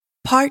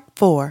Part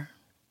 4.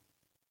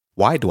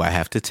 Why do I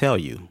have to tell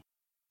you?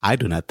 I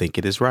do not think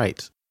it is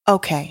right.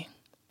 Okay.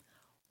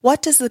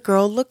 What does the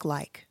girl look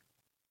like?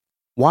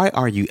 Why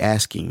are you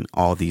asking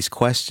all these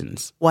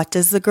questions? What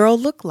does the girl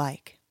look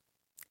like?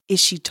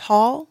 Is she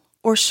tall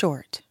or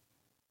short?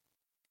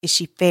 Is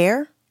she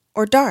fair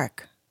or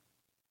dark?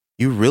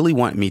 You really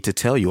want me to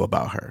tell you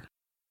about her.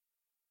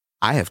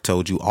 I have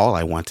told you all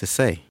I want to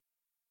say.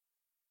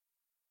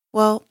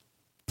 Well,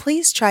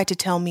 please try to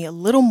tell me a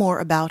little more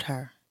about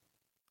her.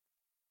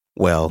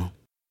 Well,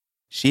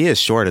 she is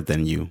shorter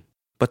than you,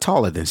 but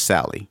taller than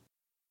Sally.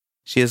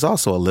 She is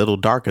also a little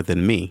darker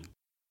than me.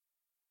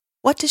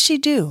 What does she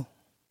do?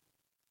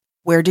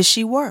 Where does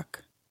she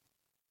work?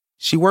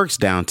 She works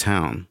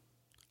downtown.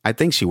 I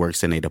think she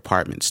works in a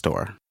department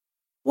store.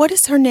 What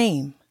is her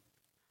name?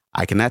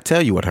 I cannot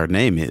tell you what her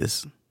name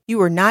is.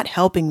 You are not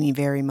helping me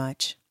very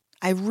much.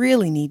 I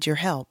really need your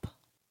help.